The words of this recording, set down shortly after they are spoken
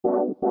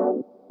Hey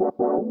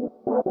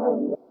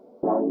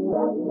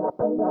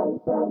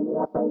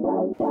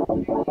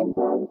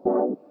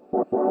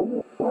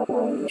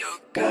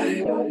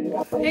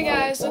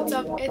guys, what's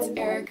up? It's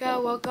Erica.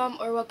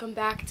 Welcome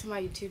back to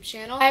my YouTube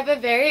channel. I have a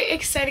very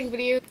exciting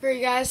video for you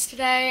guys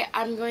today.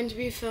 I'm going to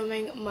be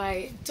filming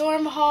my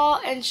dorm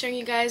haul and showing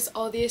you guys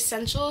all the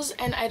essentials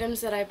and items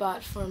that I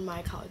bought for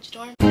my college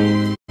dorm.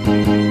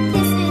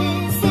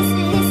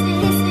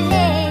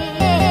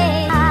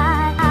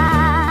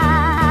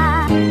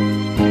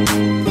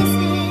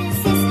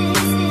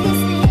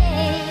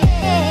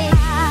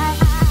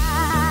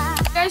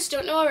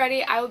 Don't know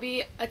already, I will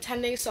be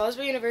attending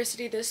Salisbury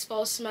University this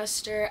fall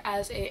semester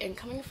as a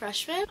incoming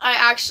freshman. I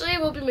actually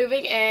will be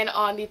moving in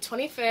on the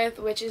 25th,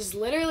 which is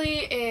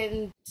literally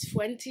in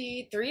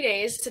 23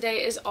 days.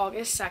 Today is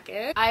August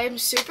 2nd. I am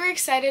super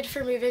excited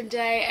for move-in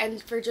day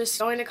and for just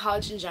going to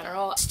college in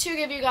general. Just to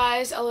give you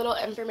guys a little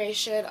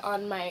information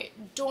on my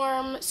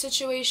dorm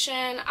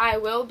situation, I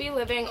will be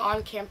living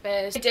on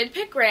campus. I did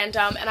pick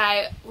random and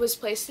I was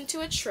placed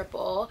into a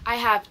triple. I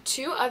have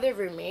 2 other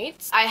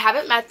roommates. I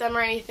haven't met them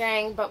or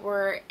anything, but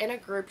we're in a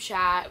group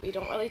chat. We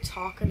don't really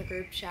talk in the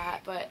group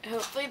chat, but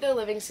hopefully the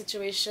living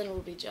situation will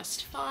be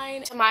just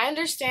fine. To my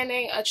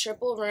understanding, a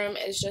triple room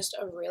is just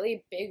a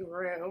really big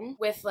room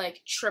with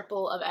like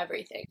triple of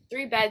everything.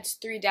 3 beds,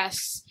 3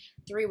 desks,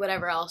 3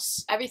 whatever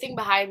else. Everything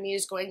behind me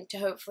is going to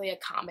hopefully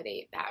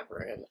accommodate that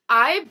room.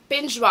 I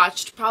binge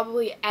watched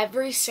probably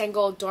every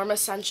single dorm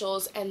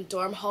essentials and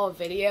dorm haul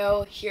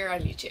video here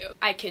on YouTube.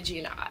 I kid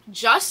you not.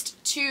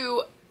 Just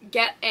to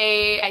get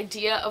a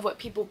idea of what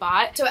people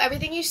bought. So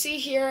everything you see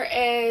here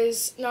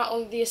is not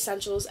only the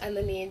essentials and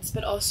the needs,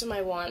 but also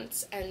my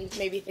wants and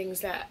maybe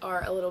things that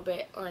are a little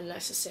bit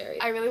unnecessary.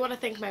 I really want to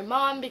thank my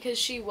mom because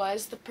she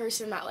was the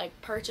person that like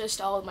purchased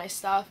all of my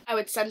stuff. I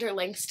would send her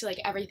links to like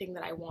everything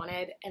that I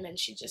wanted and then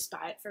she'd just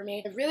buy it for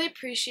me. I really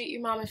appreciate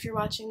you, Mom, if you're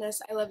watching this.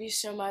 I love you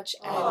so much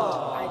and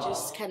I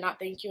just cannot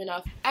thank you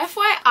enough.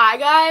 FYI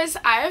guys,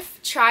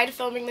 I've tried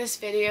filming this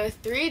video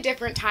 3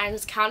 different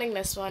times, counting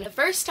this one. The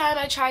first time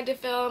I tried to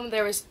film,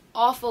 there was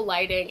awful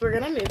lighting. We're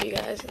gonna move you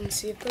guys and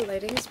see if the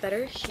lighting is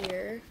better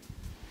here.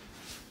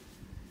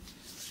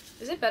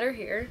 Is it better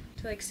here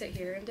to like sit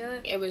here and do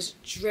it? It was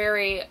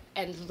dreary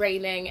and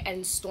raining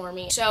and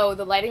stormy, so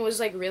the lighting was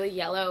like really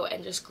yellow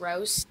and just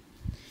gross.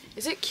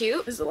 Is it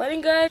cute? Is the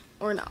lighting good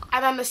or not?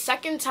 And then the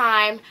second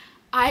time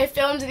I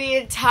filmed the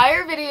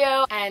entire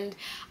video and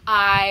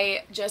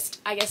I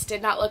guess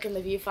did not look in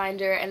the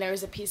viewfinder and there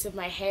was a piece of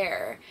my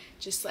hair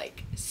just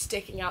like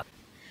sticking out.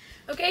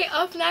 Okay,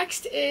 up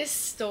next is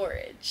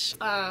storage.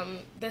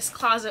 This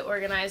closet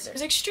organizer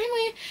is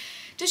extremely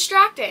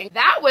distracting.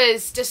 That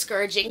was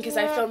discouraging because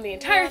I filmed the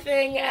entire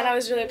thing and I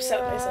was really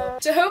upset with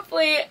myself. So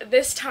hopefully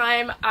this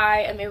time I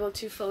am able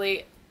to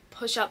fully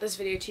push out this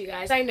video to you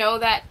guys. I know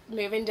that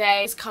move-in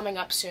day is coming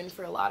up soon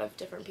for a lot of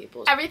different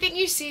people. Everything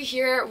you see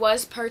here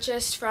was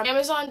purchased from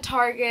Amazon,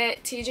 Target,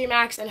 TJ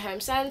Maxx, and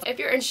HomeSense. If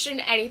you're interested in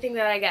anything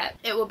that I get,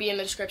 it will be in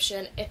the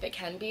description if it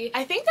can be.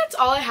 I think that's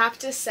all I have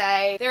to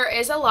say. There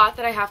is a lot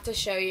that I have to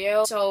show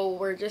you, so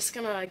we're just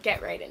gonna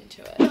get right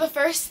into it. So the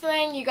first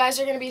thing you guys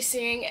are gonna be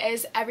seeing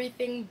is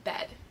everything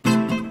bed.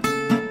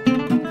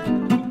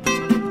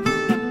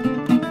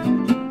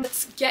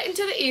 Get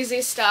into the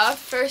easy stuff.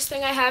 First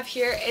thing I have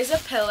here is a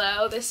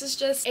pillow. This is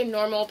just a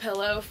normal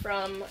pillow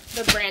from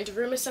the brand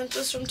Room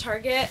Essentials from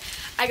Target.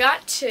 I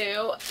got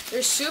 2.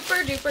 They're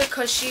super duper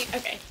cushy.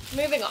 Okay,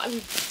 moving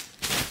on.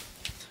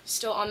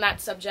 Still on that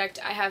subject,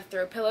 I have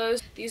throw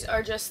pillows. These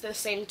are just the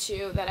same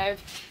 2 that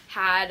I've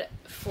had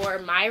for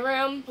my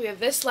room. We have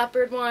this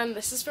leopard one.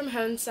 This is from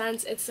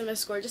HomeSense. It's the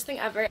most gorgeous thing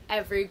ever.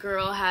 Every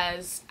girl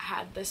has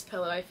had this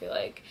pillow, I feel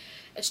like.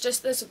 It's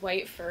just this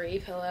white furry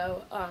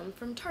pillow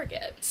from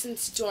Target.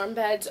 Since dorm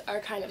beds are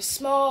kind of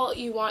small,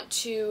 you want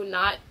to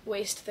not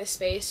waste the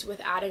space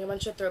with adding a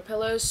bunch of throw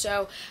pillows,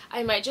 so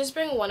I might just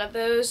bring one of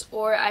those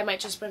or I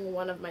might just bring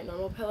one of my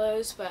normal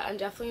pillows, but I'm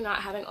definitely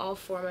not having all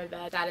 4 on my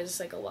bed. That is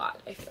like a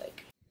lot, I feel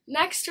like.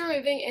 Next, we're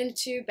moving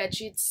into bed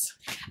sheets.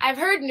 I've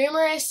heard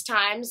numerous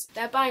times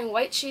that buying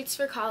white sheets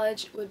for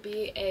college would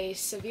be a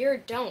severe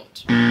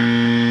don't,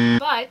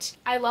 but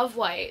I love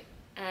white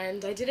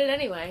and I did it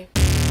anyway.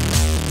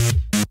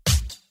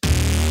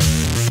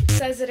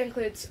 Says it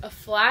includes a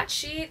flat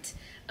sheet,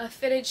 a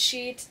fitted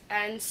sheet,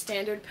 and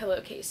standard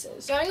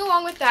pillowcases. Going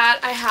along with that,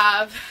 I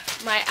have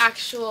my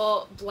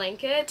actual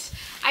blanket.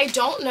 I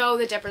don't know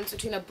the difference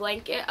between a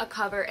blanket, a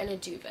cover, and a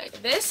duvet.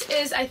 This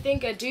is, I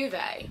think, a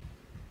duvet.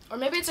 Or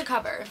maybe it's a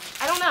cover.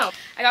 I don't know.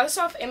 I got this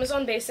off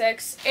Amazon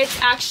Basics.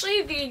 It's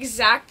actually the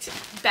exact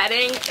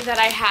bedding that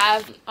I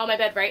have on my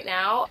bed right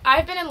now.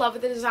 I've been in love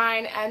with the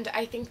design, and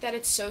I think that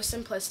it's so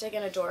simplistic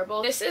and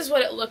adorable. This is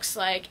what it looks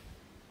like.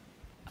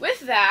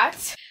 With that,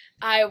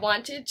 I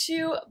wanted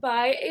to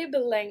buy a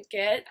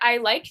blanket. I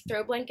like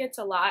throw blankets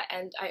a lot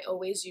and I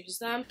always use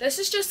them. This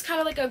is just kind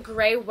of like a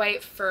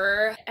gray-white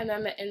fur and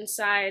then the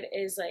inside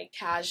is like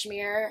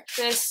cashmere.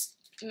 This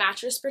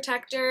mattress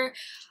protector,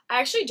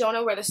 I actually don't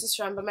know where this is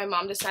from, but my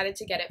mom decided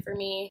to get it for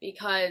me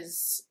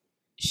because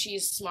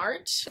she's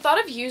smart. The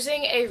thought of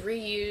using a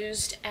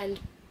reused and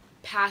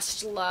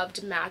past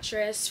loved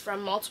mattress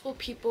from multiple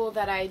people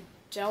that I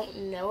don't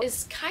know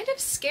is kind of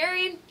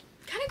scary and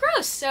kind of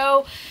gross.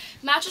 So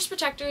mattress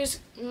protectors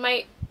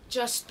might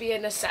just be a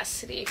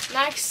necessity.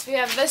 Next, we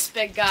have this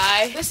big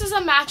guy. This is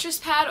a mattress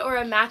pad or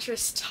a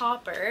mattress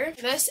topper.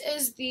 This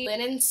is the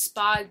Linen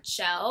Spa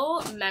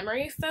Gel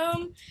Memory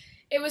Foam.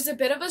 It was a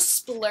bit of a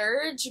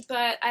splurge,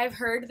 but I've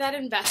heard that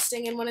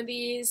investing in one of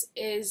these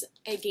is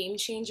a game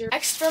changer.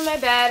 Next, for my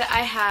bed, I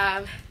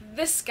have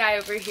this guy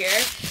over here.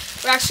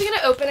 We're actually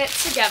gonna open it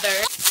together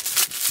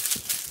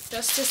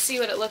just to see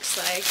what it looks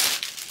like.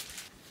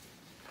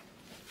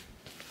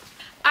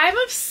 I'm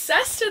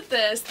obsessed with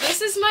this. This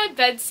is my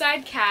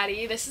bedside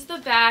caddy. This is the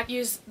back.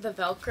 Use the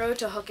Velcro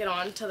to hook it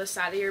on to the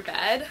side of your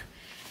bed.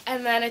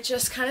 And then it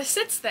just kind of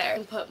sits there. I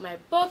can put my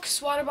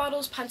books, water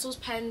bottles, pencils,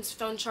 pens,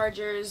 phone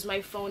chargers,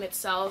 my phone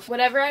itself,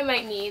 whatever I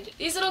might need.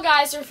 These little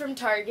guys are from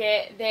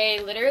Target. They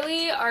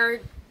literally are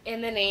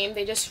in the name.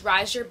 They just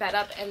rise your bed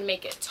up and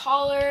make it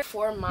taller.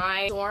 For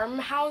my dorm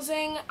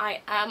housing,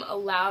 I am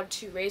allowed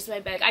to raise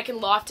my bed. I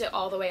can loft it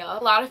all the way up.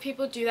 A lot of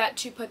people do that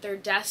to put their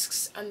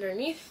desks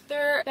underneath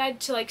their bed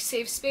to like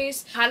save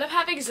space. Kind of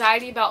have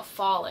anxiety about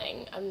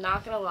falling. I'm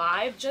not gonna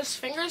lie. Just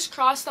fingers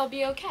crossed I'll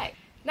be okay.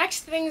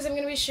 Next things I'm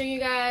gonna be showing you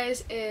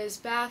guys is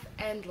bath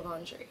and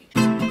laundry.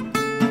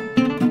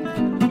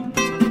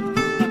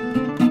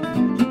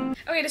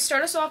 Okay, to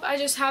start us off, I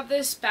just have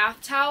this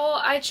bath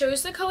towel. I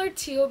chose the color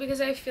teal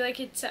because I feel like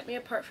it set me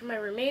apart from my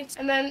roommates.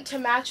 And then to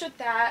match with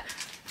that,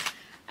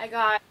 I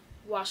got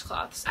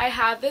washcloths. I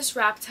have this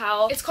wrap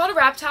towel. It's called a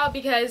wrap towel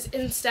because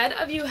instead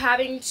of you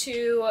having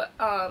to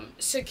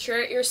secure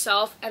it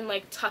yourself and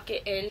like tuck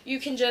it in, you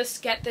can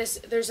just get this,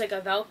 there's like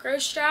a Velcro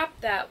strap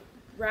that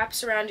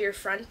wraps around your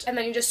front and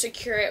then you just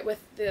secure it with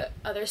the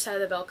other side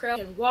of the Velcro.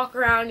 You can walk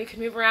around, you can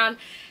move around,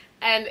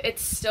 and it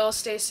still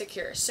stays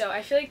secure. So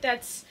I feel like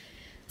that's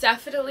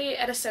definitely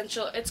an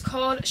essential. It's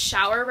called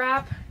shower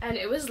wrap and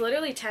it was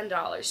literally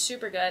 $10.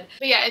 Super good.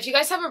 But yeah, if you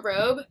guys have a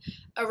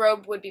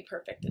robe would be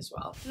perfect as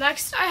well.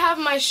 Next, I have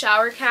my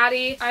shower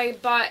caddy. I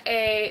bought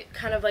a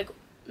kind of like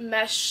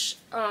mesh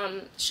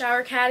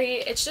shower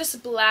caddy. It's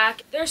just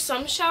black. There's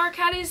some shower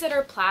caddies that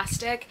are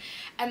plastic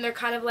and they're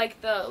kind of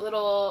like the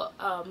little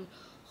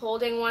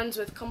holding ones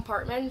with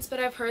compartments, but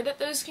I've heard that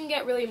those can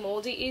get really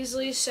moldy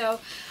easily, so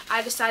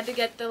I decided to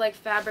get the like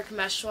fabric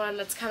mesh one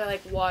that's kind of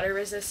like water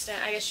resistant,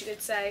 I guess you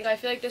could say. So I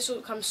feel like this will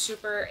come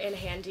super in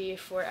handy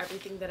for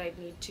everything that I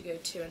need to go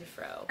to and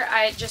fro.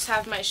 I just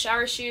have my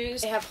shower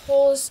shoes. They have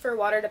holes for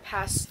water to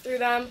pass through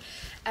them,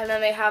 and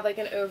then they have like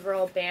an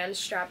overall band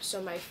strap so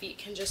my feet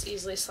can just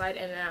easily slide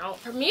in and out.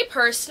 For me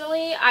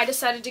personally, I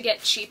decided to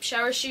get cheap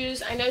shower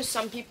shoes. I know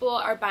some people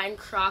are buying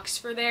Crocs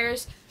for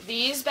theirs.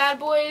 These bad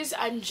boys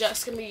I'm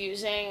just gonna be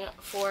using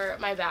for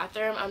my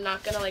bathroom. I'm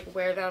not gonna like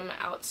wear them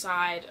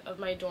outside of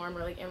my dorm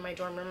or like in my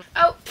dorm room.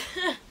 Oh,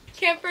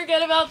 can't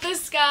forget about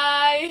this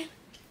guy.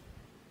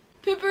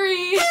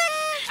 Poopery.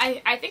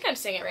 I think I'm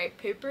saying it right,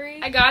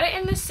 Poopery. I got it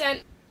in the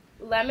scent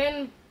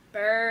Lemon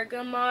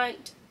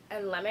Bergamot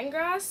and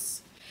Lemongrass.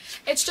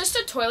 It's just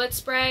a toilet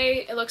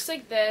spray. It looks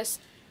like this.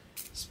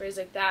 Sprays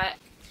like that.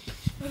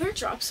 Are there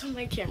drops on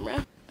my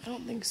camera? I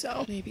don't think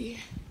so. Maybe.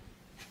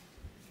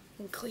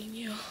 I'll clean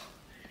you.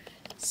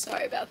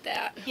 Sorry about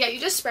that. Yeah, you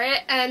just spray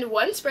it and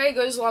one spray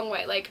goes a long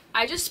way. Like,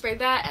 I just sprayed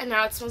that and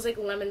now it smells like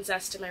lemon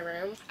zest in my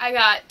room. I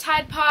got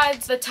Tide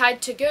Pods, the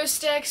Tide To Go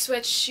sticks,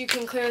 which you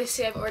can clearly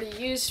see I've already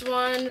used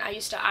one. I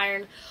used to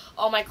iron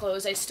all my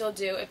clothes. I still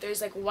do. If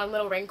there's like one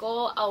little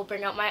wrinkle, I'll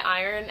bring out my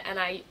iron and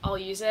I'll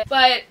use it.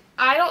 But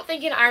I don't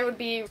think an iron would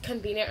be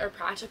convenient or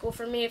practical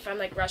for me if I'm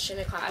like rushing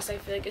to class. I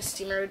feel like a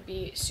steamer would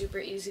be super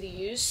easy to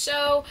use.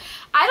 So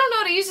I don't know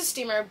how to use a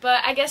steamer,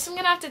 but I guess I'm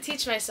gonna have to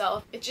teach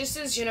myself. It just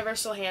is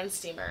universal hand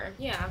steamer.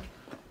 Yeah.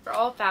 For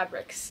all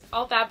fabrics.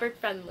 All fabric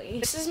friendly.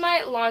 This is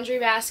my laundry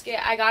basket.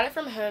 I got it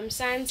from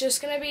HomeSense.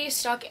 Just gonna be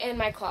stuck in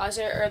my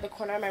closet or the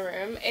corner of my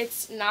room.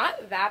 It's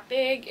not that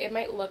big. It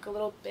might look a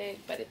little big,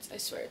 but I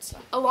swear it's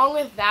not. Along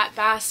with that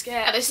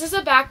basket, this is a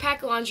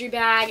backpack laundry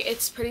bag.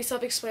 It's pretty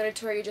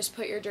self-explanatory. You just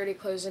put your dirty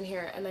clothes in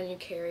here and then you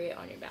carry it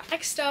on your back.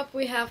 Next up,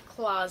 we have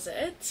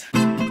closet.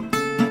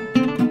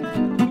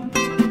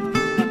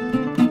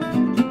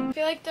 I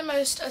feel like the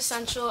most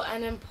essential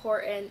and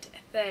important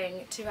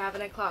thing to have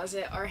in a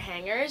closet are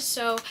hangers.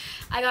 So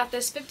I got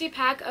this 50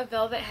 pack of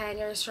velvet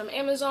hangers from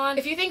Amazon.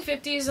 If you think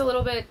 50 is a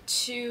little bit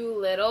too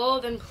little,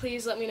 then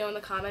please let me know in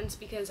the comments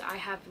because I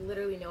have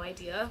literally no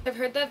idea. I've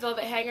heard that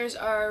velvet hangers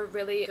are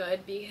really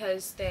good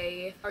because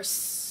they are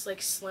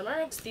like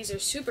slimmer. These are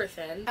super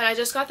thin and I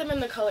just got them in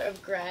the color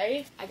of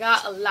gray. I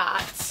got a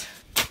lot.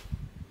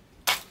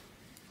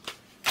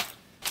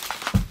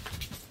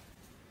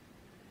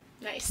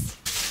 Nice.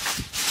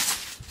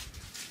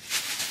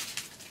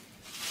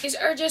 These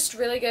are just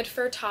really good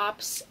for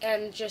tops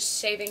and just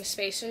saving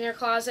space in your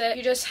closet.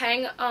 You just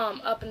hang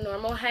up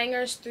normal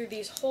hangers through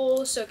these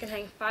holes so it can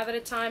hang 5 at a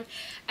time,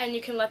 and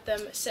you can let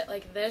them sit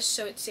like this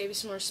so it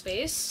saves more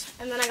space.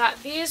 And then I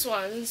got these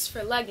ones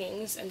for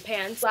leggings and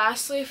pants.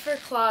 Lastly, for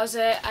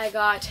closet, I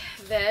got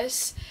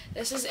this.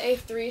 This is a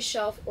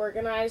 3-shelf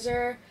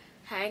organizer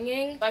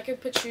hanging. I could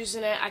put shoes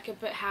in it, I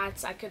could put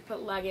hats, I could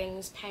put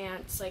leggings,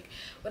 pants, like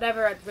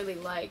whatever I'd really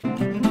like.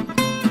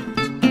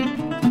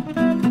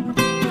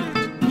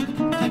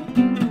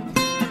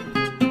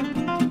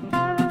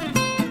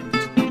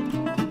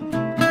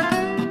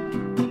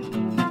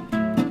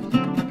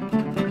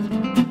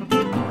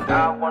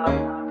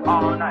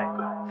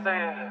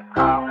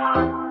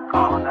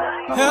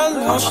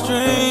 Hello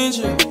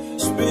stranger,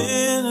 it's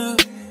been a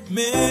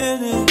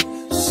minute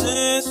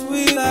since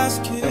we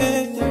last kicked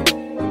it.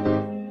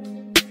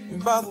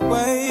 And by the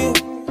way,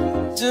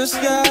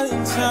 just got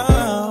in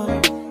town,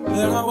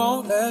 and I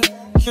won't let